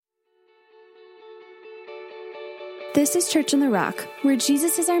This is Church on the Rock, where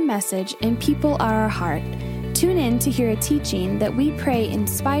Jesus is our message and people are our heart. Tune in to hear a teaching that we pray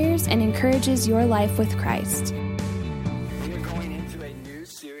inspires and encourages your life with Christ. We are going into a new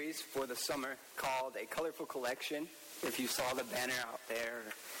series for the summer called A Colorful Collection. If you saw the banner out there,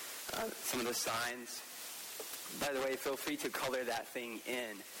 some of the signs. By the way, feel free to color that thing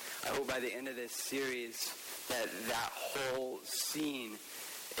in. I hope by the end of this series that whole scene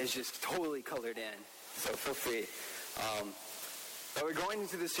is just totally colored in. So feel free. But we're going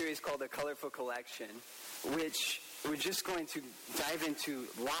into this series called A Colorful Collection, which we're just going to dive into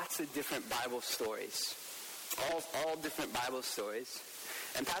lots of different Bible stories. All different Bible stories.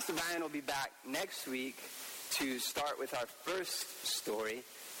 And Pastor Brian will be back next week to start with our first story.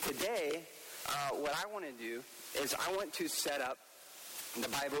 Today, what I want to do is I want to set up the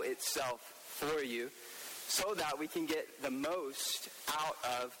Bible itself for you so that we can get the most out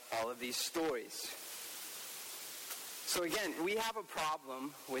of all of these stories. So again, we have a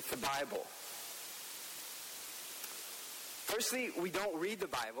problem with the Bible. Firstly, we don't read the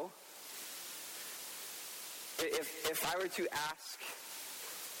Bible. If I were to ask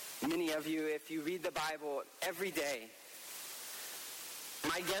many of you if you read the Bible every day,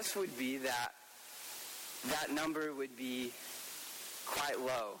 my guess would be that number would be quite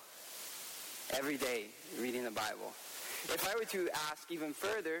low. Every day reading the Bible. If I were to ask even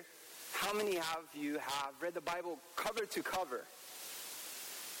further, how many of you have read the Bible cover to cover?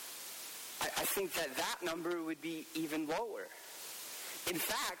 I think that number would be even lower. In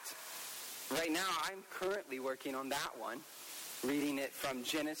fact, right now I'm currently working on that one, reading it from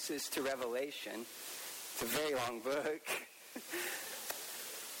Genesis to Revelation. It's a very long book.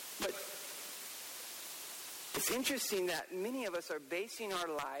 But it's interesting that many of us are basing our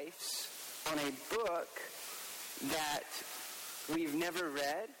lives on a book that we've never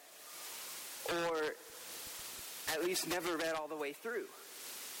read, or at least never read all the way through.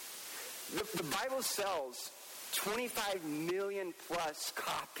 The Bible sells 25 million plus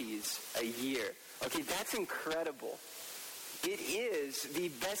copies a year. Okay, that's incredible. It is the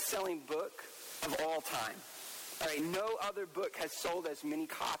best-selling book of all time. All right, no other book has sold as many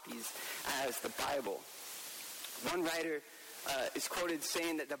copies as the Bible. One writer is quoted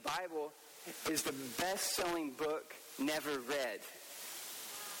saying that the Bible is the best-selling book never read.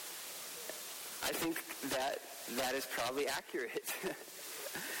 I think that is probably accurate.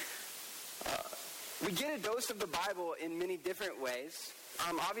 We get a dose of the Bible in many different ways.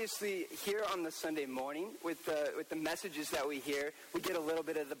 Obviously, here on the Sunday morning, with the messages that we hear, we get a little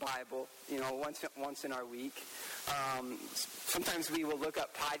bit of the Bible, once in our week. Sometimes we will look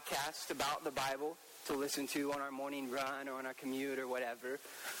up podcasts about the Bible to listen to on our morning run or on our commute or whatever.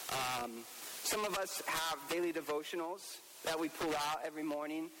 Some of us have daily devotionals that we pull out every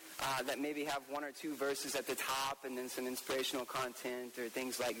morning that maybe have one or two verses at the top and then some inspirational content or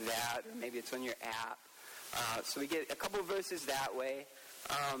things like that, or maybe it's on your app. So we get a couple of verses that way.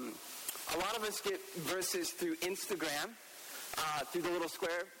 A lot of us get verses through Instagram, through the little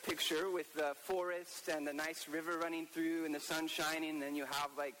square picture with the forest and the nice river running through and the sun shining. And then you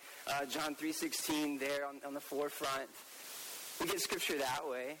have John 3:16 there on the forefront. We get scripture that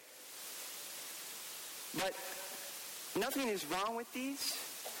way. But nothing is wrong with these.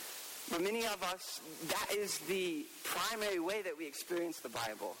 But many of us, that is the primary way that we experience the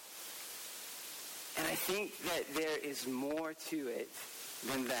Bible. And I think that there is more to it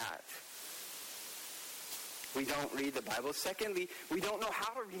than that. We don't read the Bible. Secondly, we don't know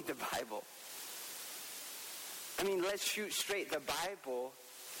how to read the Bible. I mean, let's shoot straight. The Bible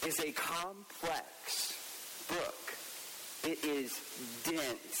is a complex book. It is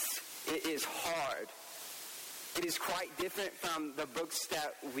dense. It is hard. It is quite different from the books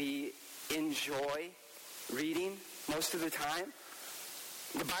that we enjoy reading most of the time.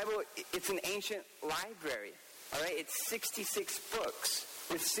 The Bible, it's an ancient library, all right? It's 66 books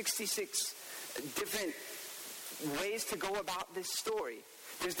with 66 different ways to go about this story.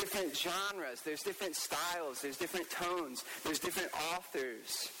 There's different genres, there's different styles, there's different tones, there's different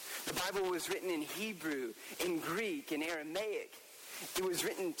authors. The Bible was written in Hebrew, in Greek, in Aramaic. It was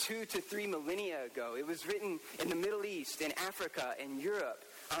written 2 to 3 millennia ago. It was written in the Middle East, in Africa, in Europe.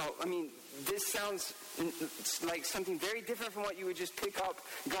 This sounds like something very different from what you would just pick up,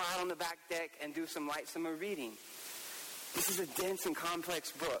 go out on the back deck, and do some light summer reading. This is a dense and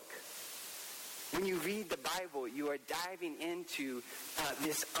complex book. When you read the Bible, you are diving into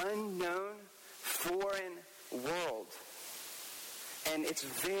this unknown, foreign world. And it's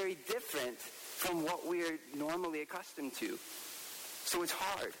very different from what we're normally accustomed to. So it's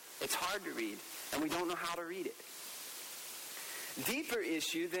hard. It's hard to read, and we don't know how to read it. deeper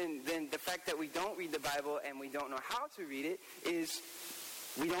issue than the fact that we don't read the Bible and we don't know how to read it is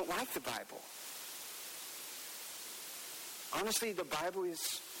we don't like the Bible. Honestly, the Bible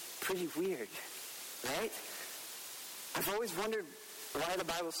is pretty weird, right? I've always wondered why the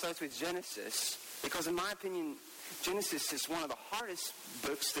Bible starts with Genesis, because in my opinion, Genesis is one of the hardest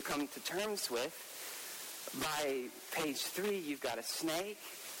books to come to terms with. By page 3, you've got a snake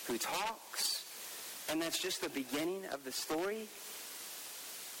who talks, and that's just the beginning of the story.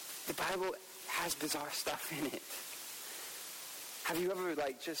 The Bible has bizarre stuff in it. Have you ever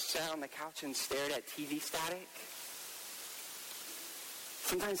just sat on the couch and stared at TV static?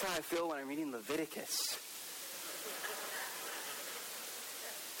 Sometimes how I feel when I'm reading Leviticus.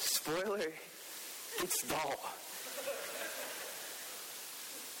 Spoiler, it's dull.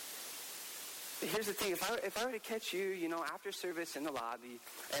 Here's the thing, if I were to catch you, after service in the lobby,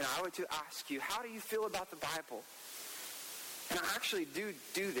 and I were to ask you, how do you feel about the Bible? And I actually do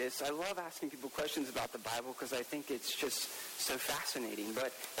this. I love asking people questions about the Bible because I think it's just so fascinating.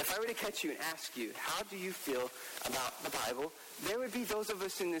 But if I were to catch you and ask you, how do you feel about the Bible? There would be those of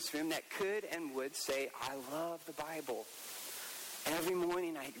us in this room that could and would say, I love the Bible. And every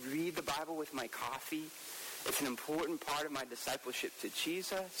morning I read the Bible with my coffee. It's an important part of my discipleship to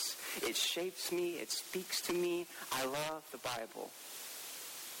Jesus. It shapes me. It speaks to me. I love the Bible.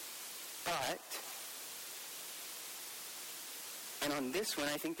 But, and on this one,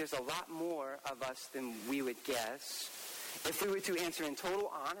 I think there's a lot more of us than we would guess. If we were to answer in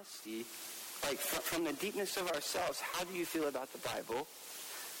total honesty, from the deepness of ourselves, how do you feel about the Bible?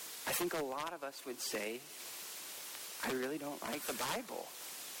 I think a lot of us would say, I really don't like the Bible.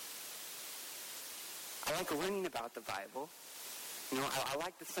 I like learning about the Bible. I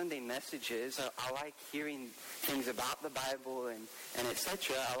like the Sunday messages. I like hearing things about the Bible and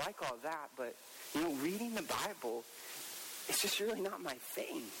etc. I like all that, but, reading the Bible, it's just really not my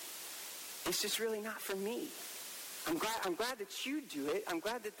thing. It's just really not for me. I'm glad that you do it. I'm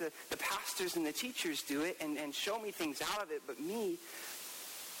glad that the pastors and the teachers do it and show me things out of it, but me,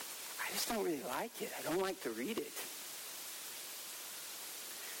 I just don't really like it. I don't like to read it.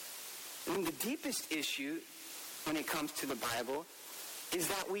 And the deepest issue when it comes to the Bible is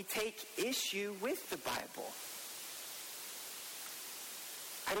that we take issue with the Bible.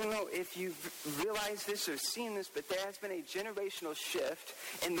 I don't know if you've realized this or seen this, but there has been a generational shift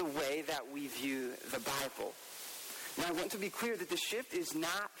in the way that we view the Bible. Now, I want to be clear that the shift is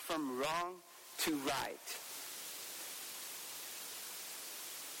not from wrong to right.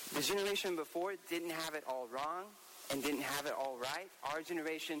 The generation before didn't have it all wrong and didn't have it all right. Our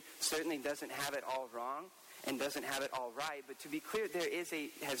generation certainly doesn't have it all wrong and doesn't have it all right. But to be clear, there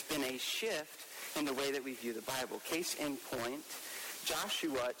has been a shift in the way that we view the Bible. Case in point,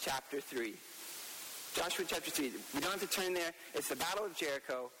 Joshua chapter 3. Joshua chapter 3. We don't have to turn there. It's the Battle of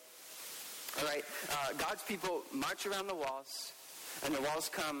Jericho. All right. God's people march around the walls, and the walls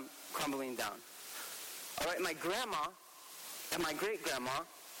come crumbling down. All right. My grandma and my great-grandma,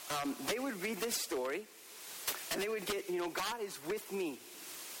 they would read this story, and they would get, God is with me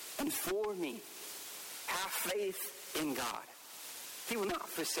and for me. Have faith in God. He will not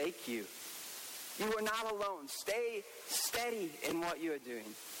forsake you. You are not alone. Stay steady in what you are doing.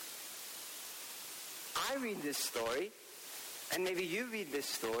 I read this story, and maybe you read this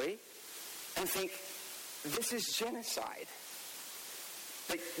story, and think, this is genocide.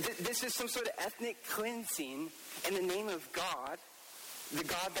 This is some sort of ethnic cleansing in the name of God, the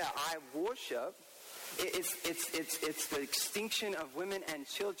God that I worship. It's the extinction of women and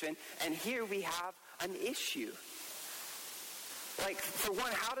children, and here we have an issue. For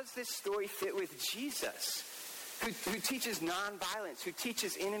one, how does this story fit with Jesus, who teaches nonviolence, who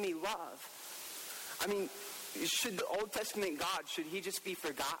teaches enemy love? I mean, should the Old Testament God, should he just be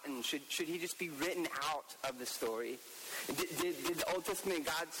forgotten? Should he just be written out of the story? Did the Old Testament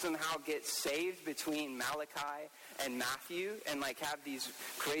God somehow get saved between Malachi and Matthew and have these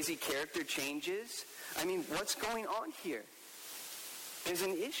crazy character changes? I mean, what's going on here? There's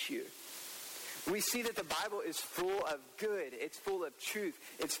an issue. We see that the Bible is full of good. It's full of truth.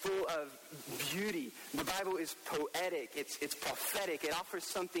 It's full of beauty. The Bible is poetic. It's prophetic. It offers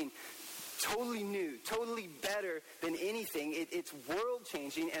something totally new, totally better than anything. It's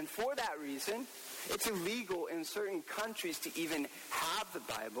world-changing, and for that reason, it's illegal in certain countries to even have the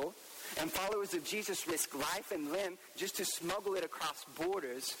Bible, and followers of Jesus risk life and limb just to smuggle it across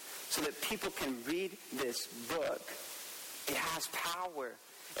borders so that people can read this book. It has power.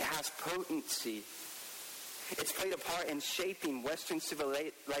 It has potency. It's played a part in shaping Western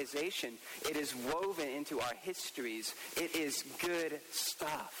civilization. It is woven into our histories. It is good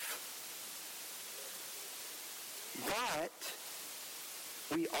stuff. But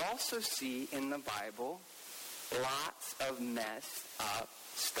we also see in the Bible lots of messed up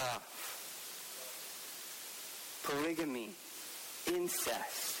stuff. Polygamy,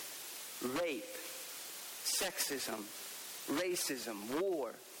 incest, rape, sexism, racism,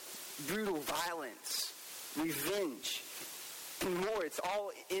 war, brutal violence, revenge, and more. It's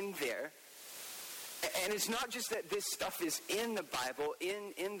all in there. And it's not just that this stuff is in the Bible,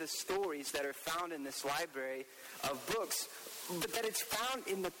 in the stories that are found in this library of books, but that it's found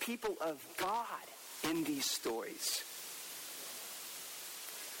in the people of God in these stories.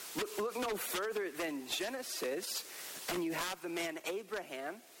 Look no further than Genesis, and you have the man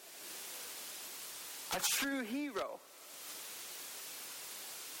Abraham, a true hero.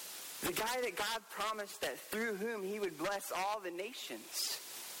 The guy that God promised that through whom he would bless all the nations.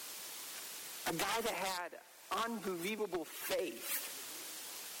 A guy that had unbelievable faith.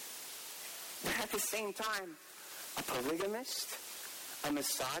 But at the same time, a polygamist, a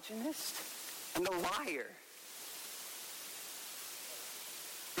misogynist, and a liar.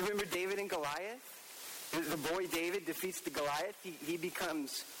 Remember David and Goliath? The boy David defeats the Goliath. He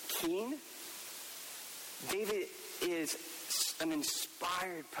becomes king. David is an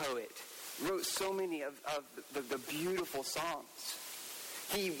inspired poet. Wrote so many of the beautiful Psalms.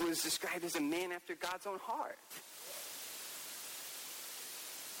 He was described as a man after God's own heart.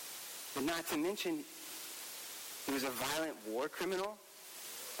 But not to mention, he was a violent war criminal,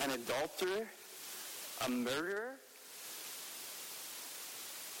 an adulterer, a murderer.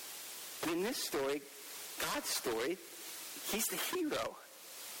 And in this story, God's story, he's the hero.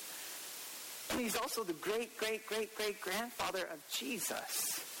 And he's also the great-great-great-great-grandfather of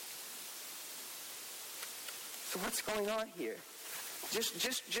Jesus. So what's going on here?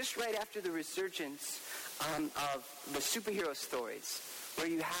 Just right after the resurgence of the superhero stories, where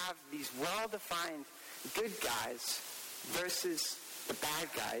you have these well-defined good guys versus the bad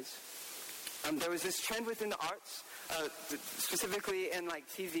guys, there was this trend within the arts, specifically in like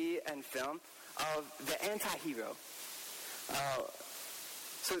TV and film, of the anti-hero.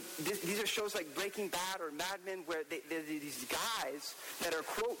 So these are shows like Breaking Bad or Mad Men, where they're these guys that are,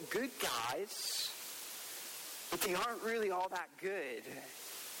 quote, good guys, but they aren't really all that good.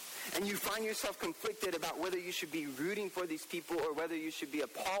 And you find yourself conflicted about whether you should be rooting for these people or whether you should be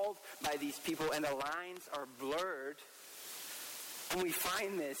appalled by these people, and the lines are blurred. And we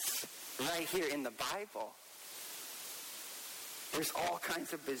find this right here in the Bible. There's all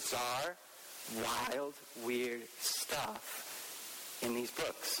kinds of bizarre, wild, weird stuff in these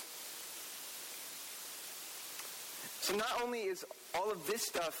books. So not only is all of this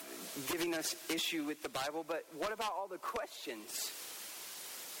stuff giving us issue with the Bible, but what about all the questions?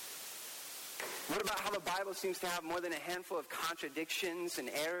 What about how the Bible seems to have more than a handful of contradictions and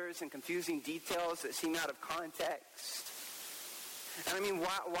errors and confusing details that seem out of context? And I mean,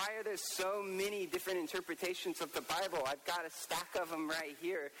 why are there so many different interpretations of the Bible? I've got a stack of them right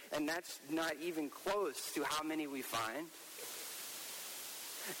here, and that's not even close to how many we find.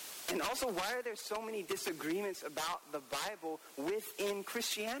 And also, why are there so many disagreements about the Bible within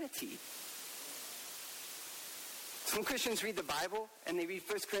Christianity? Some Christians read the Bible and they read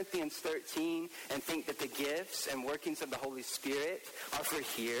 1 Corinthians 13 and think that the gifts and workings of the Holy Spirit are for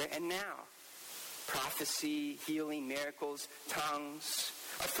here and now. Prophecy, healing, miracles, tongues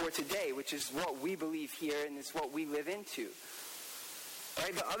are for today, which is what we believe here and is what we live into.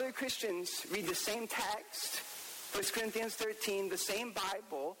 Right? But other Christians read the same text, 1 Corinthians 13, the same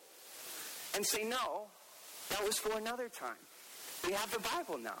Bible, and say, no, that was for another time. We have the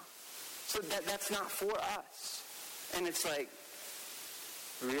Bible now. So that's not for us. And it's like,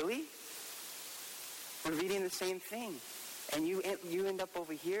 really? We're reading the same thing. And you end up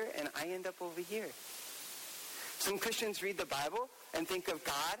over here, and I end up over here. Some Christians read the Bible and think of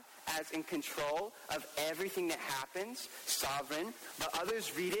God as in control of everything that happens, sovereign, but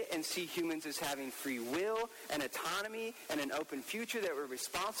others read it and see humans as having free will and autonomy and an open future that we're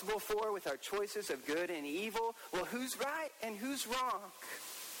responsible for with our choices of good and evil. Well, who's right and who's wrong?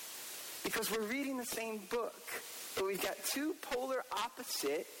 Because we're reading the same book, but we've got two polar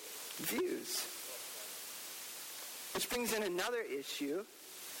opposite views. Which brings in another issue,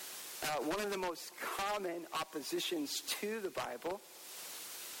 one of the most common oppositions to the Bible.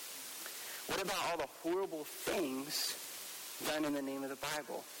 What about all the horrible things done in the name of the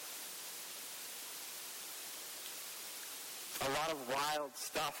Bible? A lot of wild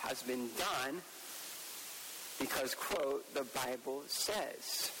stuff has been done because, quote, the Bible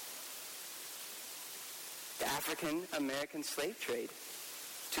says. The African-American slave trade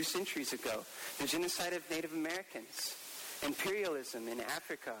 2 centuries ago, the genocide of Native Americans, imperialism in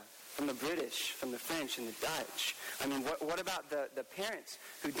Africa from the British, from the French, and the Dutch? I mean, what about the parents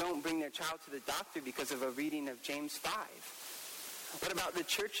who don't bring their child to the doctor because of a reading of James 5? What about the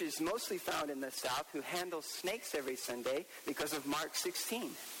churches mostly found in the South who handle snakes every Sunday because of Mark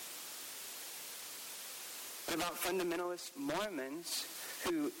 16? What about fundamentalist Mormons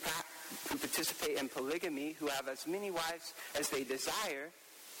who participate in polygamy, who have as many wives as they desire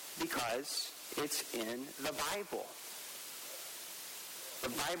because it's in the Bible? The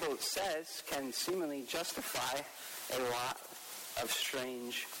Bible, it says, can seemingly justify a lot of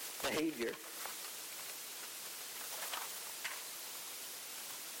strange behavior.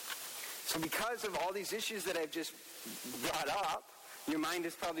 So because of all these issues that I've just brought up, your mind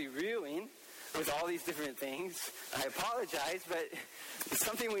is probably reeling with all these different things. I apologize, but it's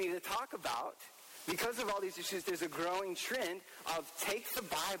something we need to talk about. Because of all these issues, there's a growing trend of take the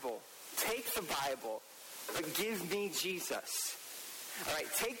Bible, but give me Jesus. All right,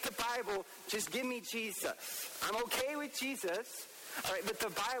 take the Bible, just give me Jesus. I'm okay with Jesus. All right, but the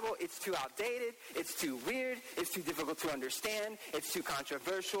Bible, it's too outdated, it's too weird, it's too difficult to understand, it's too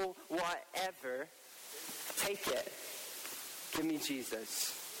controversial, whatever. Take it. Give me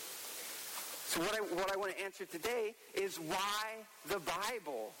Jesus. So what I want to answer today is why the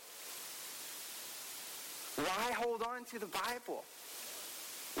Bible? Why hold on to the Bible?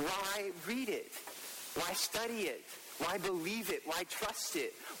 Why read it? Why study it? Why believe it? Why trust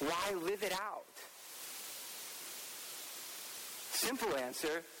it? Why live it out? Simple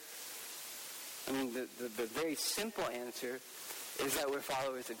answer, the very simple answer is that we're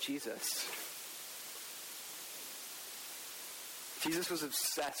followers of Jesus. Jesus was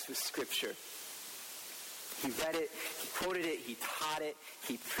obsessed with Scripture. He read it, he quoted it, he taught it,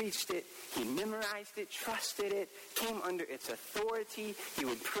 he preached it, he memorized it, trusted it, came under its authority, he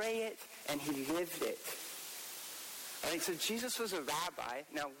would pray it, and he lived it. All right, so Jesus was a rabbi.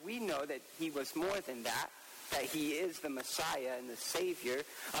 Now, we know that he was more than that he is the Messiah and the Savior.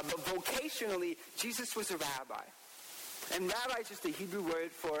 But vocationally, Jesus was a rabbi. And rabbi is just a Hebrew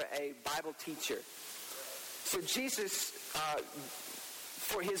word for a Bible teacher. So Jesus,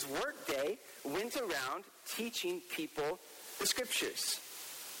 for his work day, went around teaching people the Scriptures.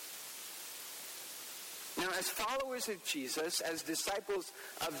 Now, as followers of Jesus, as disciples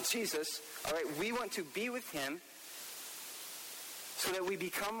of Jesus, all right, we want to be with him so that we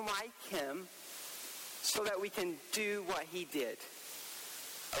become like him, so that we can do what he did.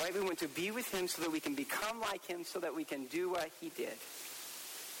 All right, we want to be with him so that we can become like him, so that we can do what he did.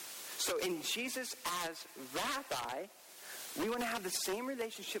 So in Jesus as rabbi, we want to have the same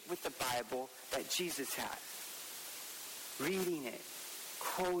relationship with the Bible that Jesus had. Reading it,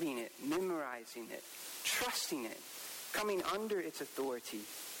 quoting it, memorizing it, trusting it, coming under its authority,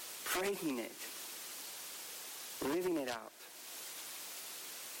 praying it, living it out.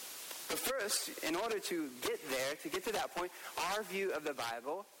 But first, in order to get there, to get to that point, our view of the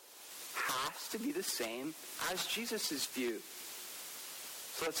Bible has to be the same as Jesus' view.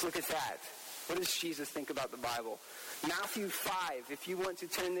 So let's look at that. What does Jesus think about the Bible? Matthew 5, if you want to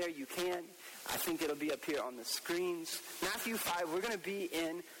turn there, you can. I think it'll be up here on the screens. Matthew 5, we're going to be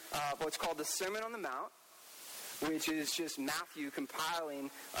in what's called the Sermon on the Mount, which is just Matthew compiling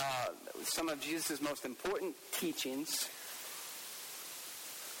some of Jesus' most important teachings.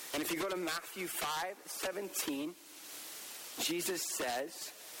 And if you go to Matthew 5:17, Jesus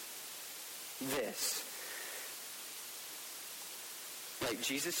says this. Like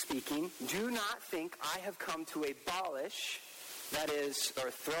Jesus speaking, "Do not think I have come to abolish," that is, or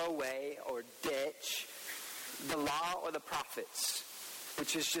throw away or ditch, "the law or the prophets,"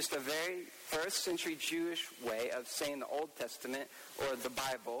 which is just a very first century Jewish way of saying the Old Testament or the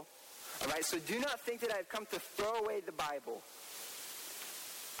Bible. All right, so do not think that I have come to throw away the Bible.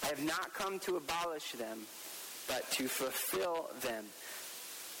 I have not come to abolish them, but to fulfill them.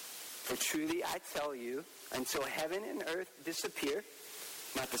 For truly I tell you, until heaven and earth disappear,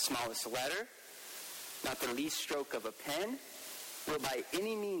 not the smallest letter, not the least stroke of a pen, will by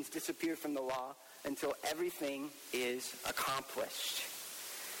any means disappear from the law until everything is accomplished.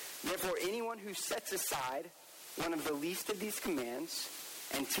 Therefore, anyone who sets aside one of the least of these commands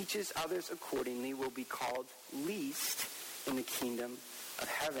and teaches others accordingly will be called least in the kingdom of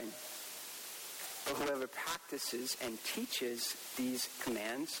heaven. But whoever practices and teaches these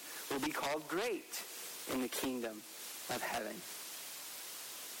commands will be called great in the kingdom of heaven.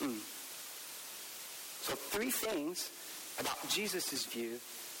 So 3 things about Jesus' view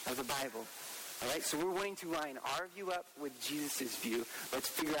of the Bible. All right, so we're wanting to line our view up with Jesus' view. Let's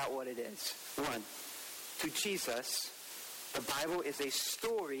figure out what it is. 1, to Jesus, the Bible is a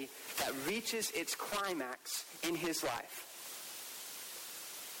story that reaches its climax in his life.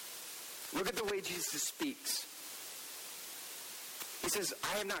 Look at the way Jesus speaks. He says,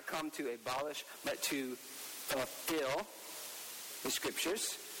 I have not come to abolish, but to fulfill the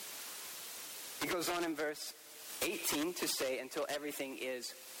scriptures. He goes on in verse 18 to say, until everything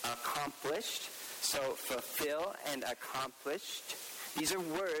is accomplished. So fulfill and accomplished. These are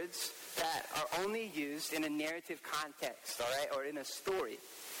words that are only used in a narrative context, all right, or in a story.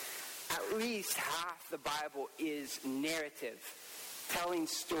 At least half the Bible is narrative, telling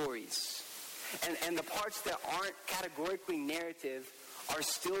stories. And the parts that aren't categorically narrative are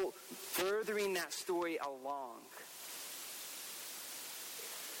still furthering that story along.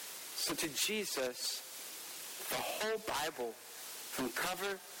 So to Jesus, the whole Bible, from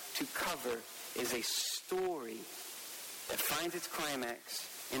cover to cover, is a story that finds its climax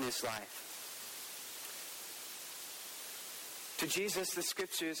in his life. To Jesus, the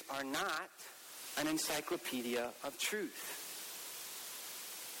scriptures are not an encyclopedia of truth.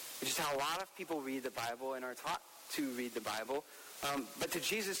 Which is how a lot of people read the Bible and are taught to read the Bible. But to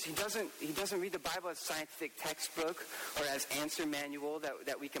Jesus, he doesn't read the Bible as a scientific textbook or as answer manual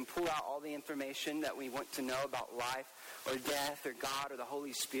that we can pull out all the information that we want to know about life or death or God or the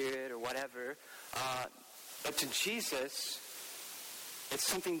Holy Spirit or whatever. But to Jesus, it's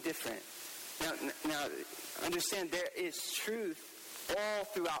something different. Now, understand, there is truth all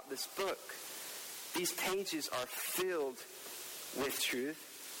throughout this book. These pages are filled with truth.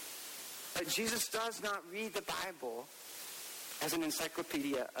 But Jesus does not read the Bible as an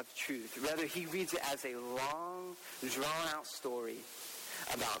encyclopedia of truth. Rather, he reads it as a long, drawn-out story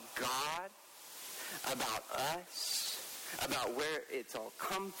about God, about us, about where it's all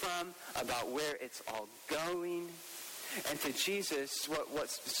come from, about where it's all going. And to Jesus, what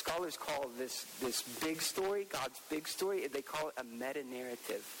scholars call this big story, God's big story, they call it a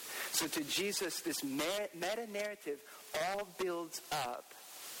meta-narrative. So to Jesus, this meta-narrative all builds up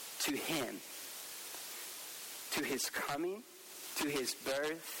to him, to his coming, to his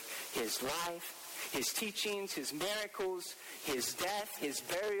birth, his life, his teachings, his miracles, his death, his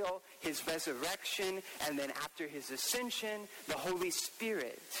burial, his resurrection, and then after his ascension, the Holy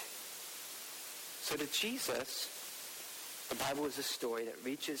Spirit. So to Jesus, the Bible is a story that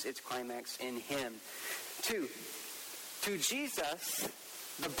reaches its climax in him. To Jesus,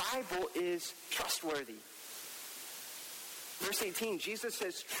 the Bible is trustworthy. Verse 18, Jesus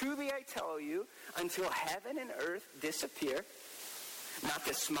says, truly I tell you, until heaven and earth disappear, not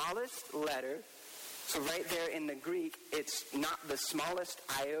the smallest letter. So right there in the Greek, it's not the smallest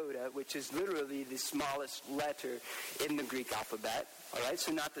iota, which is literally the smallest letter in the Greek alphabet. All right,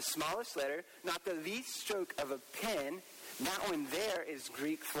 so not the smallest letter, not the least stroke of a pen. That one there is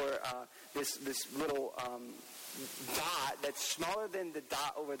Greek for this little dot that's smaller than the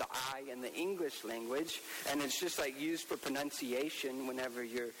dot over the I in the English language, and it's just like used for pronunciation whenever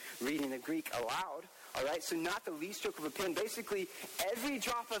you're reading the Greek aloud. All right, so not the least stroke of a pen. Basically, every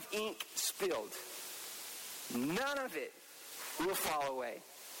drop of ink spilled, none of it will fall away.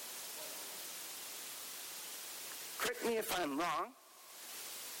 Correct me if I'm wrong,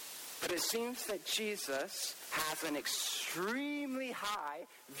 but it seems that Jesus has an extremely high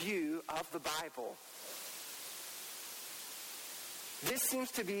view of the Bible. This seems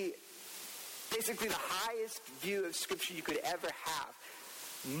to be basically the highest view of Scripture you could ever have.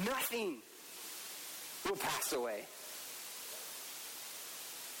 Nothing will pass away.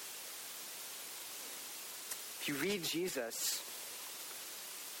 If you read Jesus,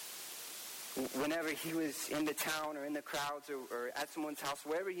 whenever he was in the town or in the crowds or at someone's house,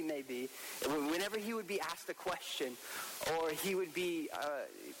 wherever he may be, whenever he would be asked a question or he would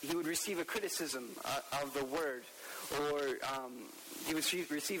receive a criticism of the word, or he would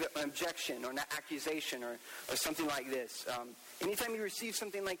receive an objection or an accusation or something like this. Anytime you receive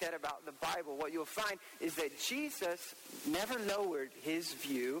something like that about the Bible, what you'll find is that Jesus never lowered his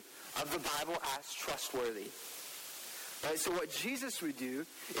view of the Bible as trustworthy. Right? So what Jesus would do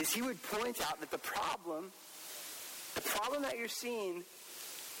is he would point out that the problem that you're seeing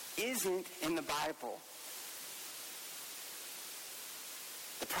isn't in the Bible.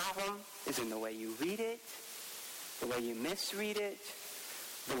 The problem is in the way you read it, the way you misread it,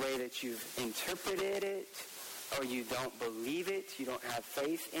 the way that you've interpreted it, or you don't believe it, you don't have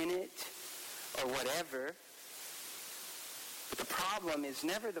faith in it, or whatever. But the problem is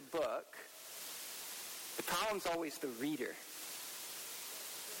never the book. The problem's always the reader.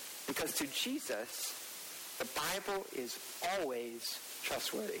 Because to Jesus, the Bible is always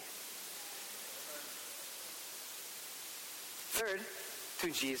trustworthy. Third,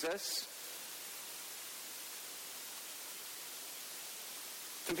 to Jesus,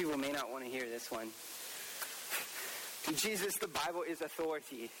 some people may not want to hear this one. To Jesus, the Bible is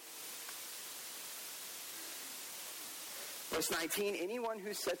authority. Verse 19, anyone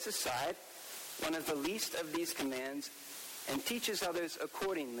who sets aside one of the least of these commands and teaches others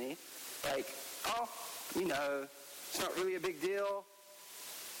accordingly, like, it's not really a big deal,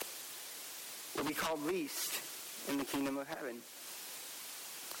 will be called least in the kingdom of heaven.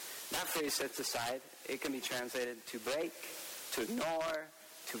 That phrase, sets aside, it can be translated to break, to ignore,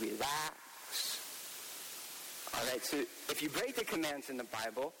 to relax. All right, so if you break the commands in the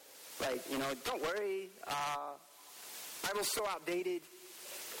Bible, like, don't worry, Bible's so outdated,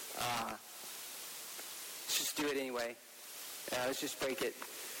 let's just do it anyway. Let's just break it.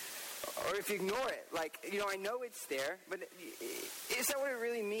 Or if you ignore it, like, I know it's there, but is that what it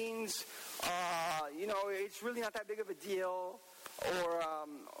really means? It's really not that big of a deal.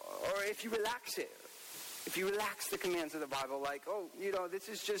 Or if you relax it, if you relax the commands of the Bible, like, this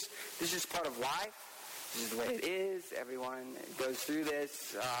is just part of life. This is the way it is. Everyone goes through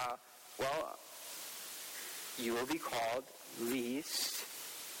this. You will be called least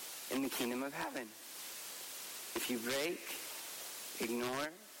in the kingdom of heaven. If you break, ignore,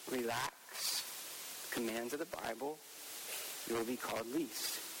 relax commands of the Bible, you will be called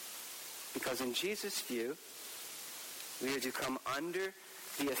least. Because in Jesus' view, we are to come under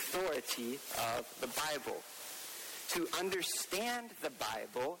the authority of the Bible. To understand the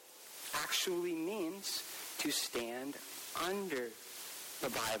Bible actually means to stand under the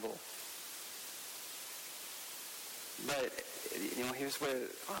Bible. But, here's where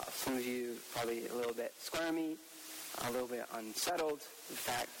some of you probably a little bit squirmy, a little bit unsettled. The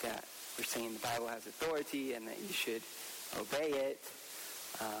fact that we're saying the Bible has authority and that you should obey it.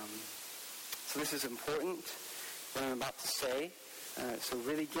 So this is important, what I'm about to say. So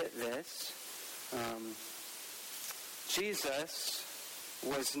really get this. Jesus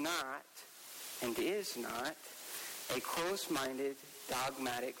was not and is not a close-minded,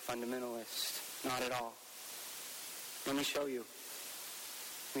 dogmatic fundamentalist. Not at all. Let me show you.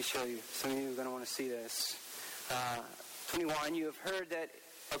 Some of you are going to want to see this. 21, you have heard that...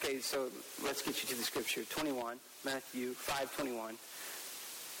 Okay, so let's get you to the scripture. 21, Matthew 5:21.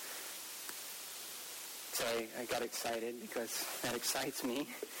 Sorry, I got excited because that excites me.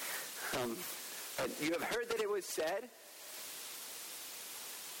 But you have heard that it was said...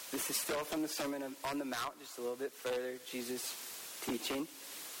 This is still from the Sermon on the Mount, just a little bit further, Jesus teaching.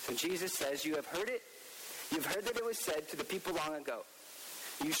 So Jesus says, you've heard that it was said to the people long ago,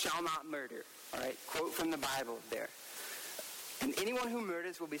 you shall not murder. All right, quote from the Bible there. And anyone who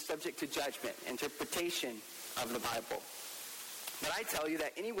murders will be subject to judgment, interpretation of the Bible. But I tell you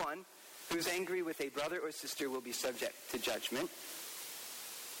that anyone who's angry with a brother or sister will be subject to judgment.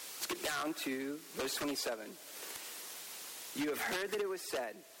 Let's get down to verse 27. You have heard that it was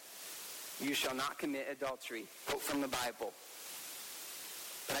said, you shall not commit adultery. Quote from the Bible.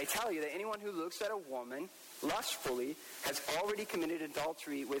 But I tell you that anyone who looks at a woman lustfully has already committed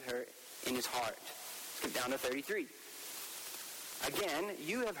adultery with her in his heart. Let's get down to 33. Again,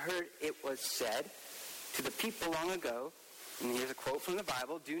 you have heard it was said to the people long ago, and here's a quote from the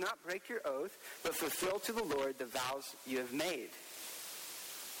Bible, do not break your oath, but fulfill to the Lord the vows you have made.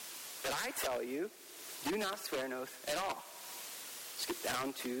 But I tell you, do not swear an oath at all. Skip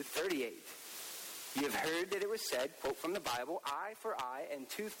down to 38. You have heard that it was said, quote from the Bible, eye for eye and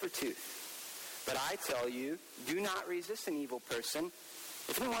tooth for tooth. But I tell you, do not resist an evil person.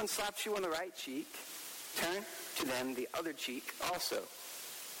 If anyone slaps you on the right cheek, turn to them the other cheek also.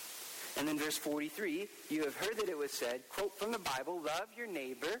 And then verse 43, you have heard that it was said, quote from the Bible, love your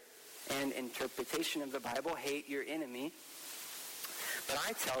neighbor, and interpretation of the Bible, hate your enemy. But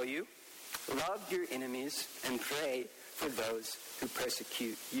I tell you, love your enemies and pray for those who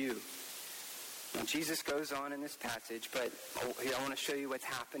persecute you. Now, Jesus goes on in this passage, but here I want to show you what's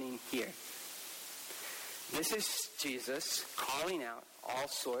happening here. This is Jesus calling out all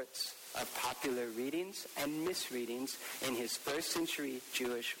sorts of popular readings and misreadings in his first century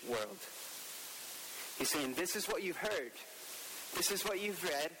Jewish world. He's saying, this is what you've heard. This is what you've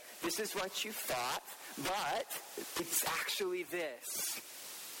read. This is what you thought, but it's actually this.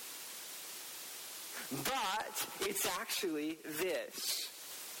 But it's actually this.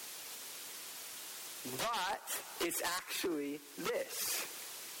 But it's actually this.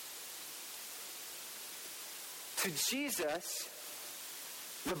 To Jesus,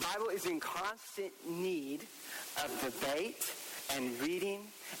 the Bible is in constant need of debate and reading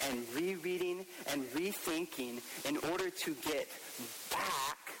and rereading and rethinking in order to get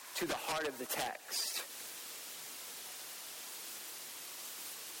back to the heart of the text.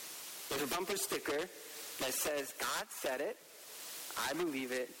 There's a bumper sticker that says, God said it, I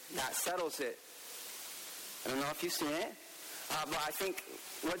believe it, that settles it. I don't know if you've seen it, but I think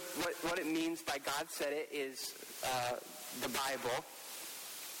what it means by God said it is the Bible.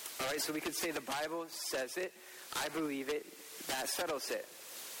 All right, so we could say the Bible says it, I believe it, that settles it.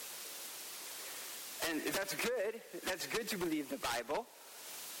 And that's good. That's good to believe the Bible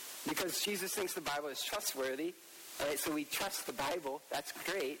because Jesus thinks the Bible is trustworthy. All right, so we trust the Bible. That's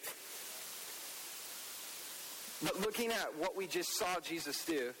great. But looking at what we just saw Jesus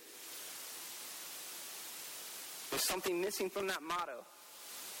do, there's something missing from that motto.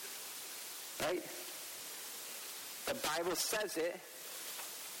 Right? The Bible says it.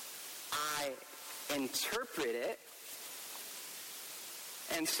 I interpret it.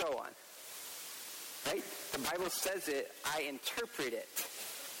 And so on. Right? The Bible says it. I interpret it.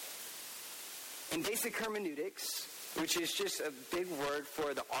 In basic hermeneutics, which is just a big word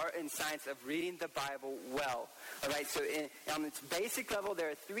for the art and science of reading the Bible well. All right, so on its basic level, there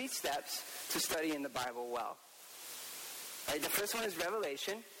are 3 steps to studying the Bible well. All right, the first one is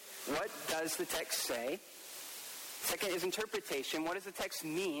revelation. What does the text say? Second is interpretation. What does the text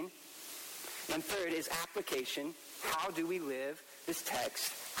mean? And third is application. How do we live this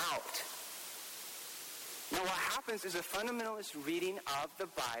text out? Now, what happens is a fundamentalist reading of the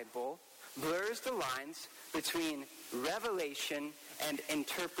Bible blurs the lines between revelation and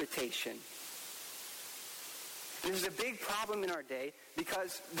interpretation. This is a big problem in our day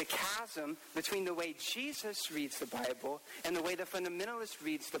because the chasm between the way Jesus reads the Bible and the way the fundamentalist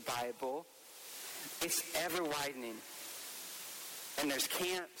reads the Bible is ever widening. And there's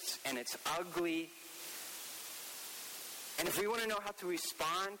camps, and it's ugly. And if we want to know how to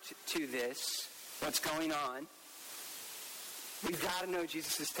respond to this, what's going on, we've got to know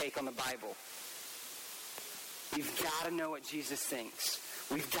Jesus' take on the Bible. We've got to know what Jesus thinks.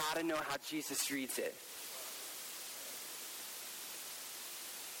 We've got to know how Jesus reads it.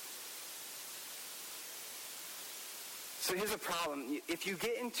 So here's a problem. If you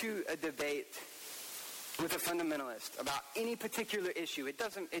get into a debate with a fundamentalist about any particular issue, it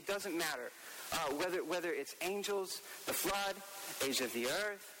doesn't matter. Whether it's angels, the flood, age of the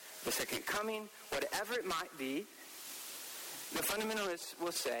earth, the second coming, whatever it might be, the fundamentalist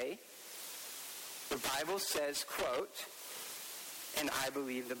will say, the Bible says, quote, and I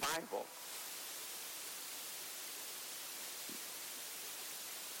believe the Bible.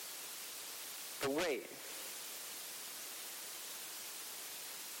 But wait.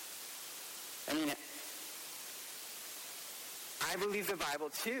 I mean, I believe the Bible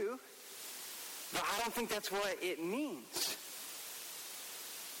too, but I don't think that's what it means.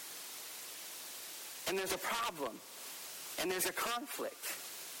 And there's a problem. And there's a conflict.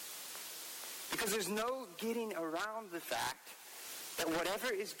 Because there's no getting around the fact that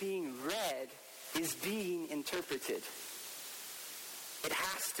whatever is being read is being interpreted. It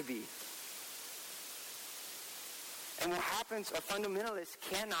has to be. And what happens, a fundamentalist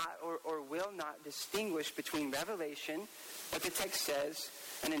cannot or will not distinguish between revelation, what the text says,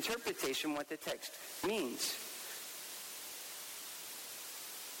 and interpretation, what the text means.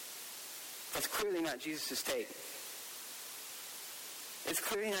 That's clearly not Jesus' take. It's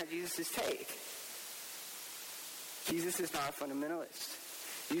clearly not Jesus' take. Jesus is not a fundamentalist.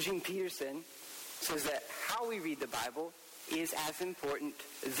 Eugene Peterson says that how we read the Bible is as important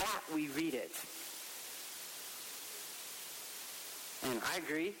that we read it. And I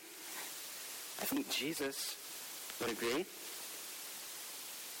agree. I think Jesus would agree.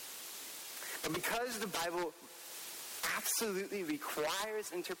 But because the Bible absolutely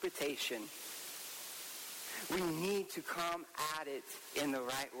requires interpretation, we need to come at it in the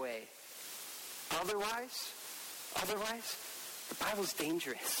right way. Otherwise, the Bible's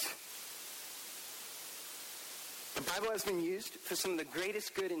dangerous. The Bible has been used for some of the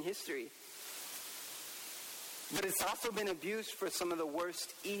greatest good in history. But it's also been abused for some of the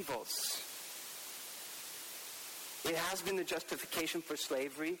worst evils. It has been the justification for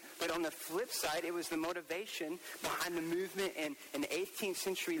slavery, but on the flip side, it was the motivation behind the movement in 18th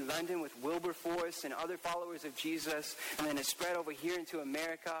century London with Wilberforce and other followers of Jesus, and then it spread over here into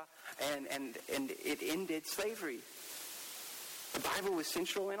America, and it ended slavery. The Bible was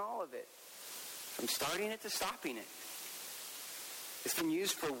central in all of it, from starting it to stopping it. It's been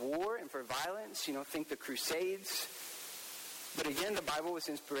used for war and for violence, think the Crusades. But again, the Bible was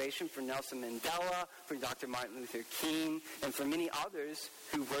inspiration for Nelson Mandela, for Dr. Martin Luther King, and for many others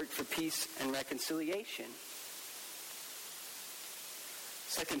who worked for peace and reconciliation.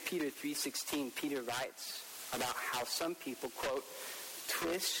 2 Peter 3:16, Peter writes about how some people, quote,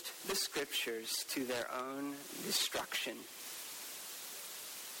 twist the scriptures to their own destruction.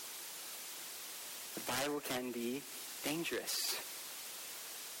 The Bible can be dangerous.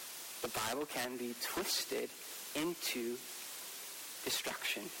 The Bible can be twisted into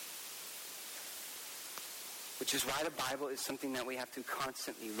destruction. which is why the Bible is something that we have to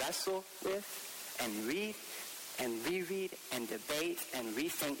constantly wrestle with and read and reread and debate and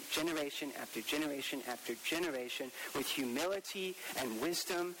rethink generation after generation after generation with humility and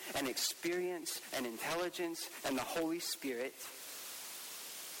wisdom and experience and intelligence and the Holy Spirit,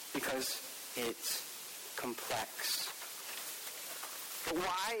 because it's complex. But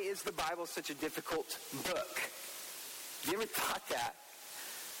why is the Bible such a difficult book? Have you ever thought that?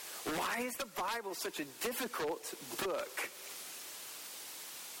 Why is the Bible such a difficult book?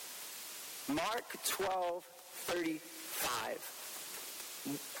 Mark 12:35.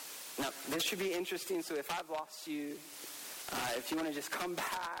 Now, this should be interesting, so if I've lost you, if you want to just come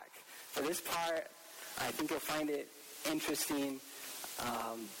back for this part, I think you'll find it interesting.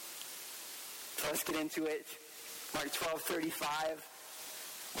 So let's get into it. Mark 12:35.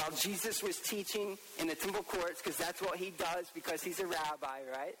 While Jesus was teaching in the temple courts, because that's what he does because he's a rabbi,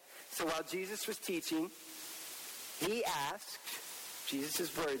 right? So while Jesus was teaching, he asked,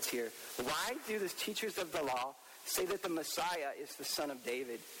 Jesus' words here, why do the teachers of the law say that the Messiah is the son of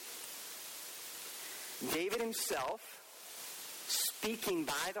David? David himself, speaking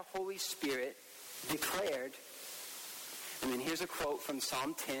by the Holy Spirit, declared, and then here's a quote from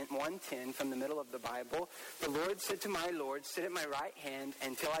Psalm 110 from the middle of the Bible. The Lord said to my Lord, sit at my right hand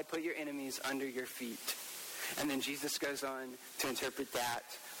until I put your enemies under your feet. And then Jesus goes on to interpret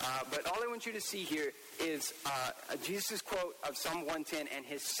that. But all I want you to see here is Jesus' quote of Psalm 110 and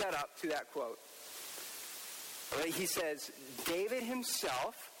his setup to that quote. He says, David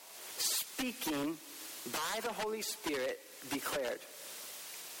himself, speaking by the Holy Spirit, declared.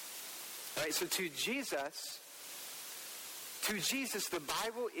 All right, so to Jesus, the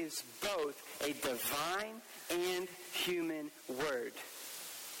Bible is both a divine and human word.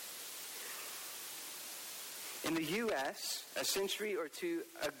 In the U.S., a century or two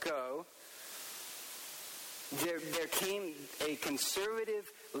ago, there came a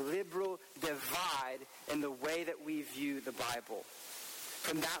conservative, liberal divide in the way that we view the Bible.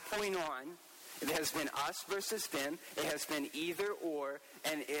 From that point on, it has been us versus them. It has been either or,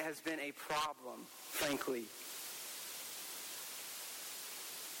 and it has been a problem, frankly.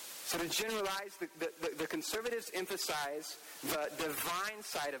 So to generalize, the conservatives emphasize the divine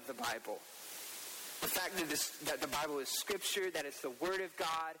side of the Bible. The fact that the Bible is Scripture, that it's the Word of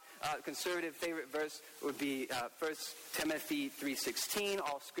God. Conservative favorite verse would be 1 Timothy 3:16.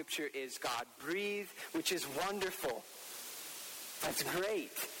 All Scripture is God-breathed, which is wonderful. That's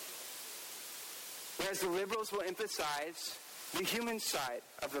great. Whereas the liberals will emphasize the human side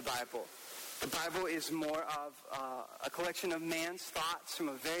of the Bible. The Bible is more of a collection of man's thoughts from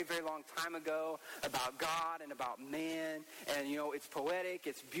a very, very long time ago about God and about man. And, it's poetic,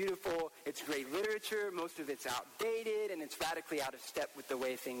 it's beautiful, it's great literature. Most of it's outdated, and it's radically out of step with the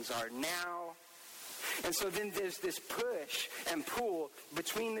way things are now. And so then there's this push and pull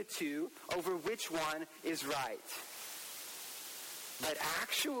between the two over which one is right. But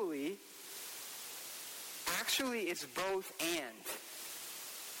actually, it's both and.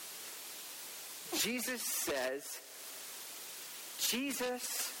 Jesus,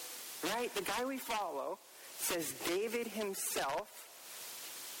 right, the guy we follow, says David himself,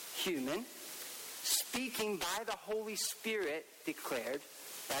 human, speaking by the Holy Spirit, declared,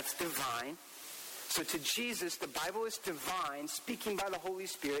 that's divine. So to Jesus, the Bible is divine, speaking by the Holy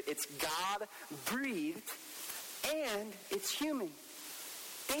Spirit. It's God-breathed, and it's human.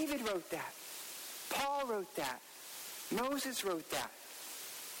 David wrote that. Paul wrote that. Moses wrote that.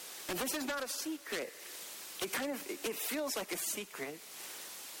 And this is not a secret. It feels like a secret,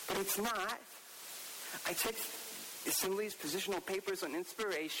 but it's not. I checked Assembly's positional papers on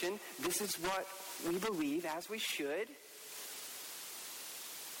inspiration. This is what we believe, as we should.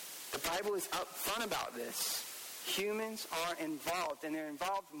 The Bible is upfront about this. Humans are involved, and they're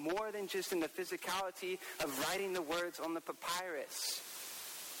involved more than just in the physicality of writing the words on the papyrus.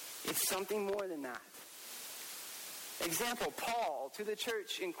 It's something more than that. Example, Paul to the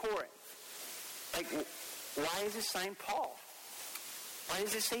church in Corinth. Why is it signed Paul? Why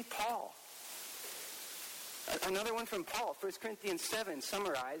does it say Paul? Another one from Paul, 1 Corinthians 7,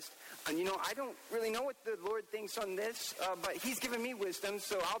 summarized. And I don't really know what the Lord thinks on this, but he's given me wisdom,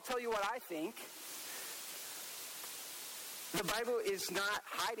 so I'll tell you what I think. The Bible is not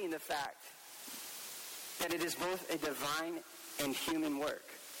hiding the fact that it is both a divine and human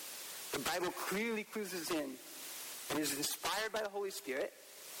work. The Bible clearly clues us in. It is inspired by the Holy Spirit,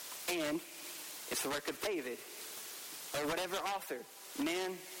 and it's the work of David, or whatever author,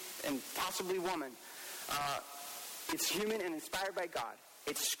 man and possibly woman. It's human and inspired by God.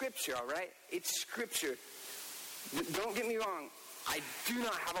 It's Scripture, all right? It's Scripture. Don't get me wrong. I do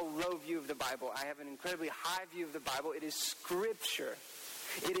not have a low view of the Bible. I have an incredibly high view of the Bible. It is Scripture.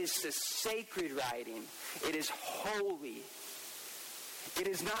 It is the sacred writing. It is holy. It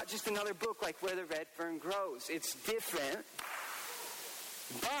is not just another book like Where the Red Fern Grows. It's different,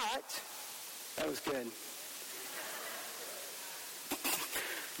 but, that was good.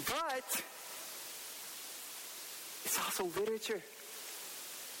 But, it's also literature.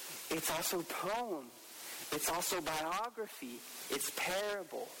 It's also poem. It's also biography. It's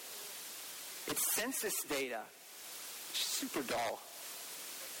parable. It's census data. Super dull.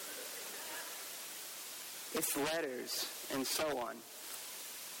 It's letters and so on.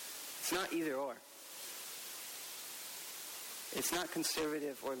 It's not either or. It's not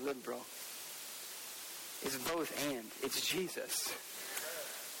conservative or liberal. It's both and. It's Jesus.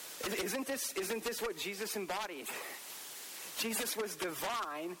 Isn't this what Jesus embodied? Jesus was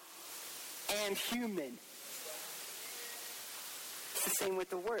divine and human. It's the same with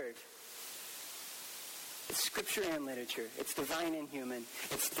the Word. It's Scripture and literature. It's divine and human.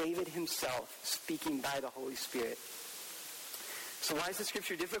 It's David himself speaking by the Holy Spirit. So why is the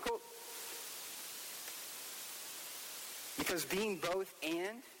Scripture difficult? Because being both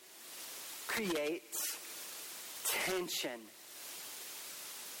and creates tension.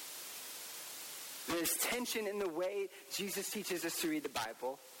 There's tension in the way Jesus teaches us to read the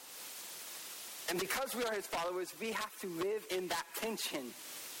Bible. And because we are his followers, we have to live in that tension.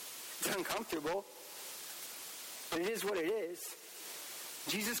 It's uncomfortable, but it is what it is.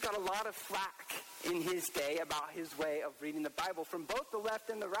 Jesus got a lot of flack in his day about his way of reading the Bible from both the left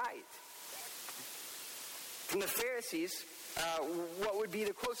and the right. From the Pharisees, what would be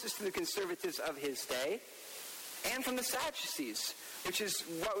the closest to the conservatives of his day, and from the Sadducees, which is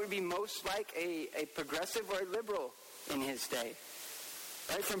what would be most like a progressive or a liberal in his day.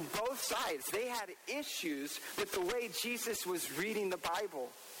 Right? From both sides, they had issues with the way Jesus was reading the Bible.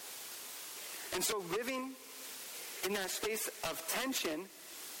 And so living in that space of tension,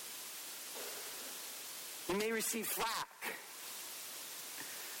 you may receive flack.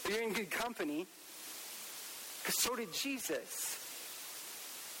 But you're in good company, because so did Jesus.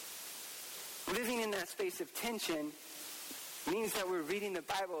 Living in that space of tension means that we're reading the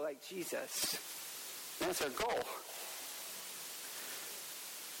Bible like Jesus. That's our goal.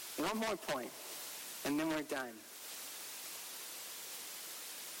 One more point, and then we're done.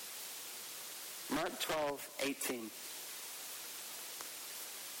 Mark 12:18.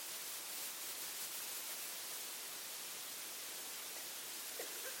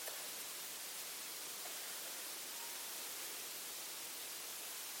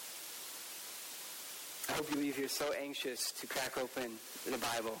 I hope you leave here so anxious to crack open the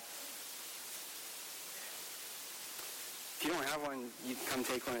Bible. If you don't have one, you can come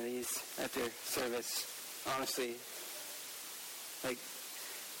take one of these after service. Honestly,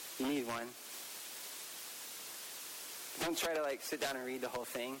 you need one. Don't try to sit down and read the whole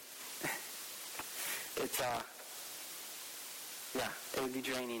thing. It would be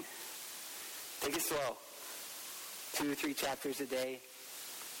draining. Take it slow. 2 or 3 chapters a day.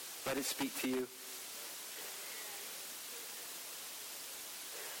 Let it speak to you.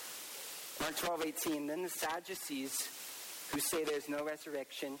 Mark 12:18. Then the Sadducees, who say there's no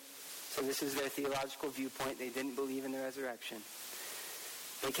resurrection, so this is their theological viewpoint, they didn't believe in the resurrection.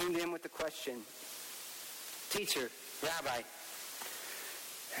 They came to him with the question, "Teacher, Rabbi,"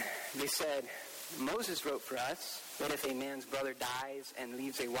 they said, "Moses wrote for us that if a man's brother dies and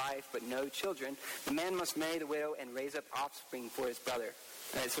leaves a wife but no children, the man must marry the widow and raise up offspring for his brother."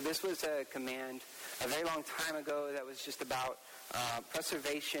 All right, so this was a command a very long time ago that was just about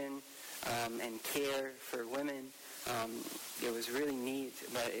preservation and care for women. It was really neat,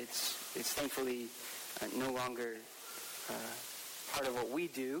 but it's thankfully no longer part of what we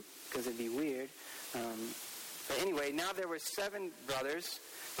do, because it'd be weird. But anyway, now there were 7 brothers.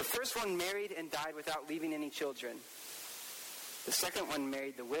 The first one married and died without leaving any children. The second one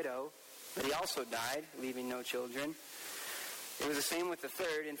married the widow, but he also died, leaving no children. It was the same with the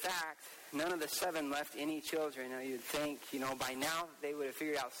third. In fact, none of the 7 left any children. Now you'd think, by now they would have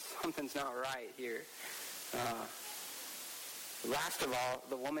figured out something's not right here. Last of all,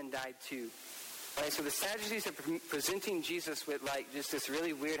 the woman died too. Right, so the Sadducees are presenting Jesus with just this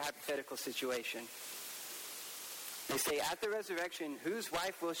really weird hypothetical situation. They say, at the resurrection, whose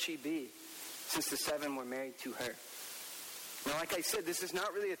wife will she be, since the 7 were married to her? Now, like I said, this is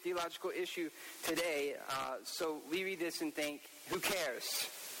not really a theological issue today, so we read this and think, who cares?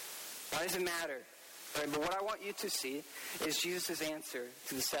 Why does it matter? Right, but what I want you to see is Jesus' answer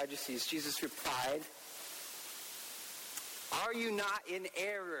to the Sadducees. Jesus replied, "Are you not in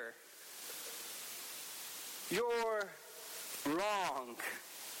error? Your Wrong.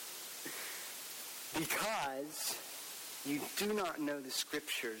 Because you do not know the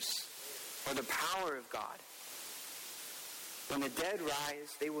Scriptures or the power of God. When the dead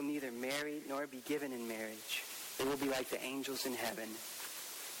rise, they will neither marry nor be given in marriage. They will be like the angels in heaven.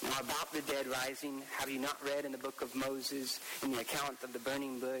 Now about the dead rising, have you not read in the book of Moses, in the account of the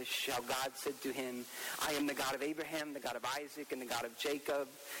burning bush, how God said to him, I am the God of Abraham, the God of Isaac, and the God of Jacob.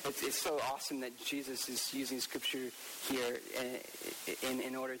 It's so awesome that Jesus is using Scripture here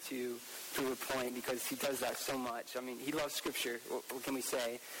in order to prove a point, because he does that so much. I mean, he loves Scripture. What can we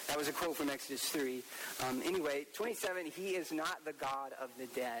say? That was a quote from Exodus 3. Anyway, 27, he is not the God of the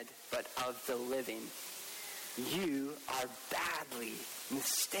dead, but of the living. You are badly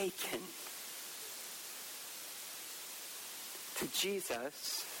mistaken. To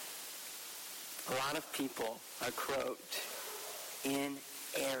Jesus, a lot of people are, quote, in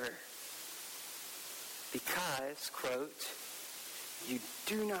error. Because, quote, you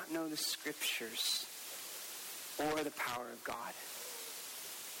do not know the Scriptures or the power of God.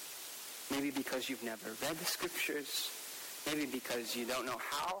 Maybe because you've never read the Scriptures. Maybe because you don't know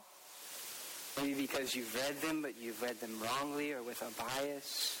how. Maybe because you've read them, but you've read them wrongly or with a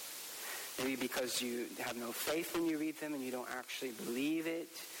bias. Maybe because you have no faith when you read them and you don't actually believe it.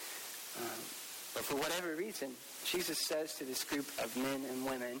 But for whatever reason, Jesus says to this group of men and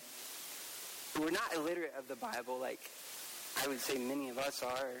women who are not illiterate of the Bible, like I would say many of us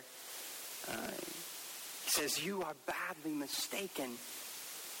are, he says, you are badly mistaken.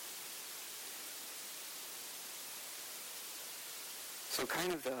 So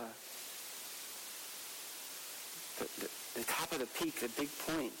kind of the top of the peak, the big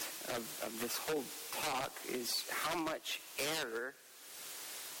point of this whole talk is how much error,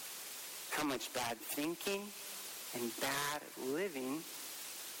 how much bad thinking and bad living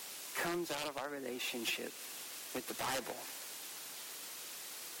comes out of our relationship with the Bible.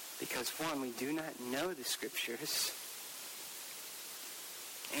 Because one, we do not know the Scriptures,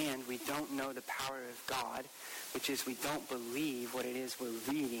 and we don't know the power of God, which is we don't believe what it is we're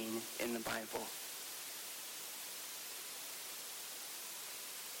reading in the Bible.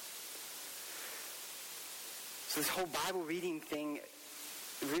 So this whole Bible reading thing,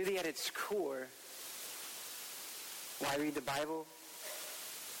 really at its core, why read the Bible?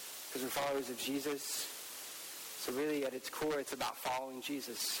 Because we're followers of Jesus. So really at its core, it's about following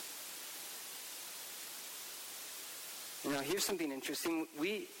Jesus. You know, here's something interesting.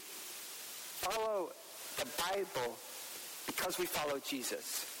 We follow the Bible because we follow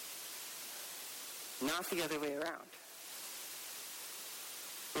Jesus, not the other way around.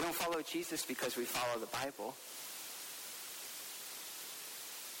 We don't follow Jesus because we follow the Bible.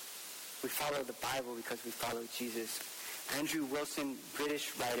 We follow the Bible because we follow Jesus. Andrew Wilson,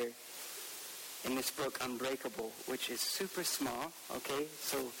 British writer, in this book, Unbreakable, which is super small, okay?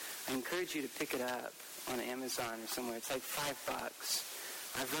 So I encourage you to pick it up on Amazon or somewhere. It's like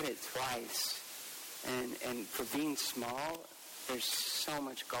 $5. I've read it twice. And for being small, there's so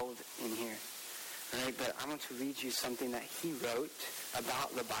much gold in here. All right, but I want to read you something that he wrote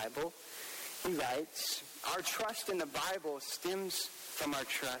about the Bible. He writes, our trust in the Bible stems from our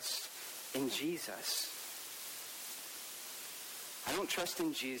trust in Jesus. I don't trust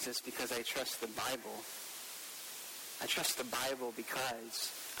in Jesus because I trust the Bible. I trust the Bible because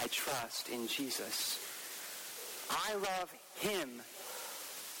I trust in Jesus. I love him,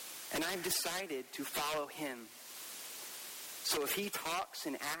 and I've decided to follow him. So if he talks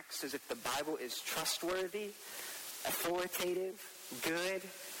and acts as if the Bible is trustworthy, authoritative, good,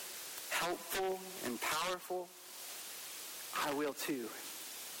 helpful, and powerful, I will too.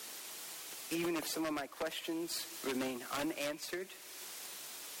 Even if some of my questions remain unanswered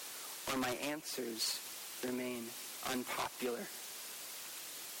or my answers remain unpopular.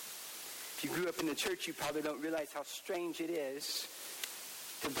 If you grew up in the church, you probably don't realize how strange it is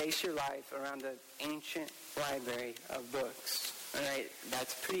to base your life around an ancient library of books. All right,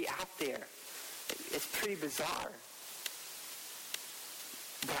 that's pretty out there. It's pretty bizarre.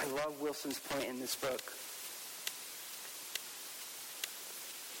 But I love Wilson's point in this book.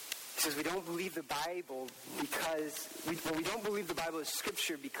 He says we don't believe the Bible because, we don't believe the Bible is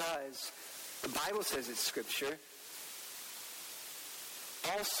Scripture because the Bible says it's Scripture.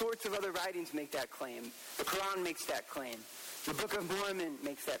 All sorts of other writings make that claim. The Quran makes that claim. The Book of Mormon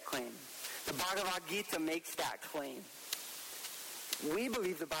makes that claim. The Bhagavad Gita makes that claim. We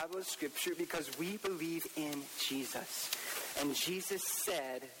believe the Bible is Scripture because we believe in Jesus. And Jesus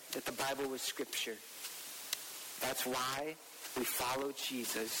said that the Bible was Scripture. That's why we follow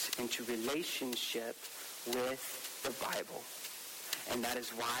Jesus into relationship with the Bible. And that is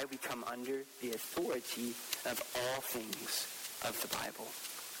why we come under the authority of all things of the Bible.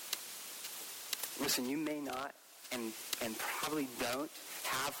 Listen, you may not and probably don't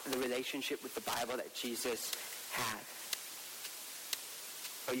have the relationship with the Bible that Jesus had.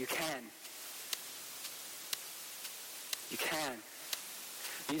 But you can. You can.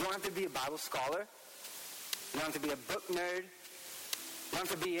 You don't have to be a Bible scholar. You don't have to be a book nerd. You don't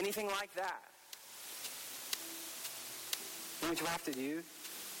have to be anything like that. You know what you have to do?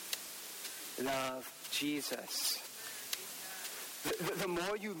 Love Jesus. The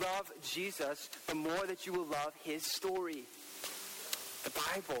more you love Jesus, the more that you will love his story. The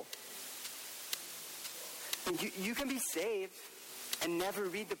Bible. You can be saved and never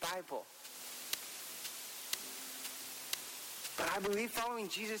read the Bible. But I believe following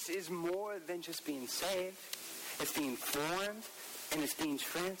Jesus is more than just being saved. It's being formed and it's being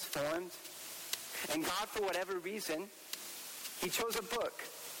transformed. And God, for whatever reason, he chose a book.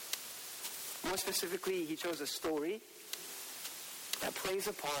 More specifically, he chose a story that plays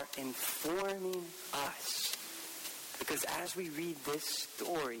a part in forming us. Because as we read this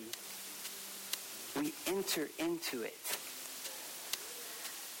story, we enter into it.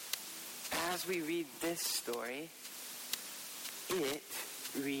 As we read this story, it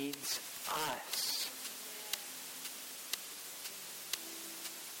reads us.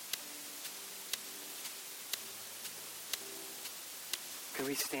 Could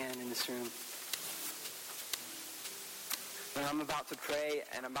we stand in this room? When I'm about to pray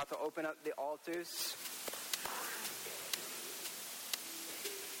and I'm about to open up the altars.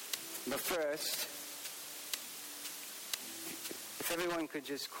 But first, if everyone could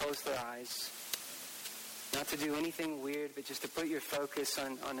just close their eyes, not to do anything weird, but just to put your focus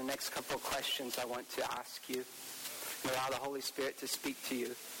on the next couple of questions I want to ask you. And allow the Holy Spirit to speak to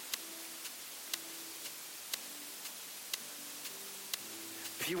you.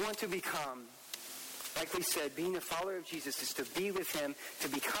 If you want to become, like we said, being a follower of Jesus is to be with him, to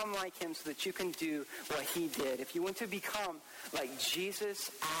become like him so that you can do what he did. If you want to become like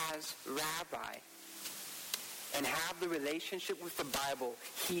Jesus as rabbi and have the relationship with the Bible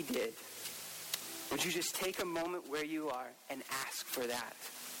he did, would you just take a moment where you are and ask for that?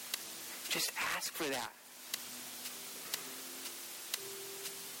 Just ask for that.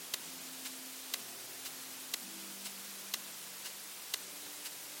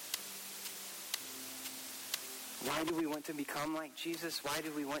 Why do we want to become like Jesus? Why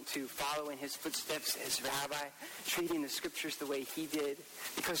do we want to follow in his footsteps as rabbi, treating the scriptures the way he did?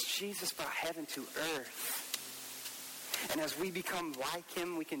 Because Jesus brought heaven to earth. And as we become like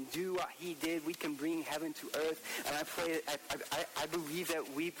him, we can do what he did. We can bring heaven to earth. And I believe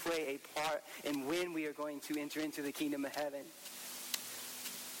that we play a part in when we are going to enter into the kingdom of heaven.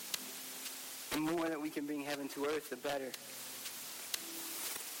 The more that we can bring heaven to earth, the better.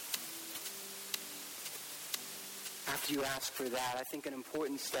 After you ask for that, I think an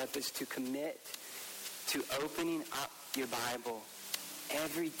important step is to commit to opening up your Bible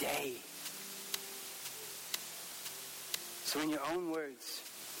every day. So in your own words,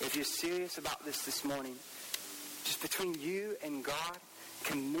 if you're serious about this morning, just between you and God,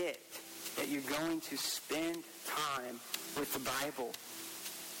 commit that you're going to spend time with the Bible.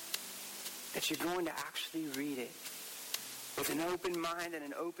 That you're going to actually read it with an open mind and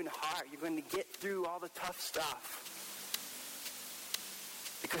an open heart. You're going to get through all the tough stuff.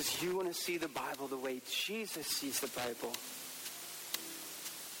 Because you want to see the Bible the way Jesus sees the Bible.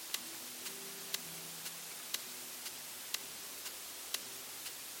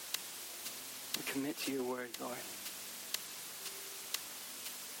 We commit to your word, Lord.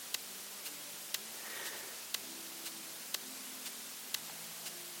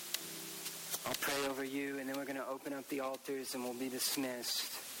 I'll pray over you, and then we're going to open up the altars and we'll be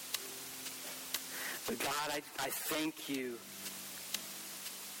dismissed. But God, I thank you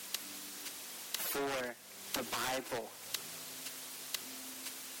for the Bible.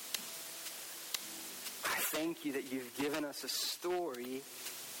 I thank you that you've given us a story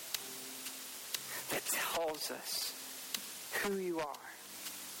that tells us who you are.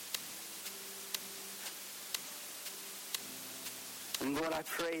 And Lord, I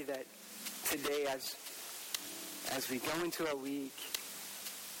pray that today as we go into our week,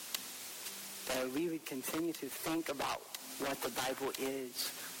 that we would continue to think about what the Bible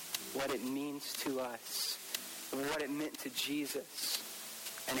is, what it means to us, what it meant to Jesus,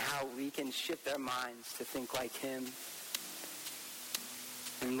 and how we can shift our minds to think like him.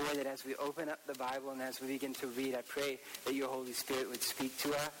 And Lord, that as we open up the Bible and as we begin to read, I pray that your Holy Spirit would speak to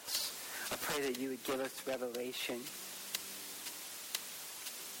us. I pray that you would give us revelation.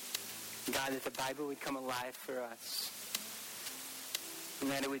 God, that the Bible would come alive for us.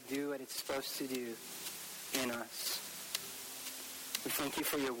 and that it would do what it's supposed to do in us. We thank you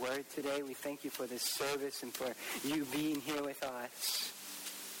for your word today. We thank you for this service and for you being here with us.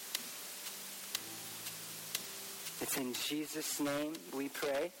 It's in Jesus' name we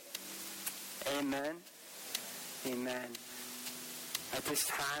pray. Amen. Amen. At this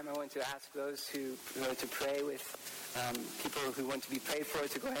time, I want to ask those who are to pray with people who want to be prayed for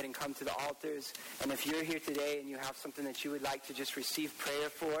to go ahead and come to the altars. And if you're here today and you have something that you would like to just receive prayer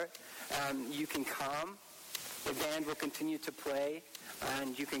for, you can come. The band will continue to play,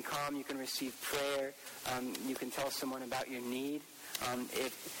 and you can come. You can receive prayer. You can tell someone about your need.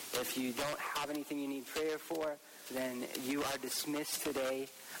 If you don't have anything you need prayer for, then you are dismissed today.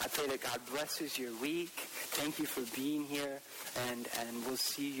 I pray that God blesses your week. Thank you for being here, and we'll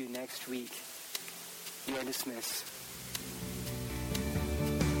see you next week. You are dismissed.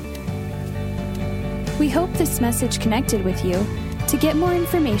 We hope this message connected with you. To get more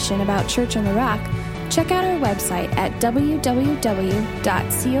information about Church on the Rock, check out our website at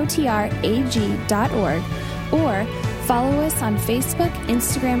www.cotrag.org or follow us on Facebook,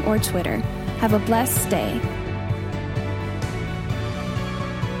 Instagram, or Twitter. Have a blessed day.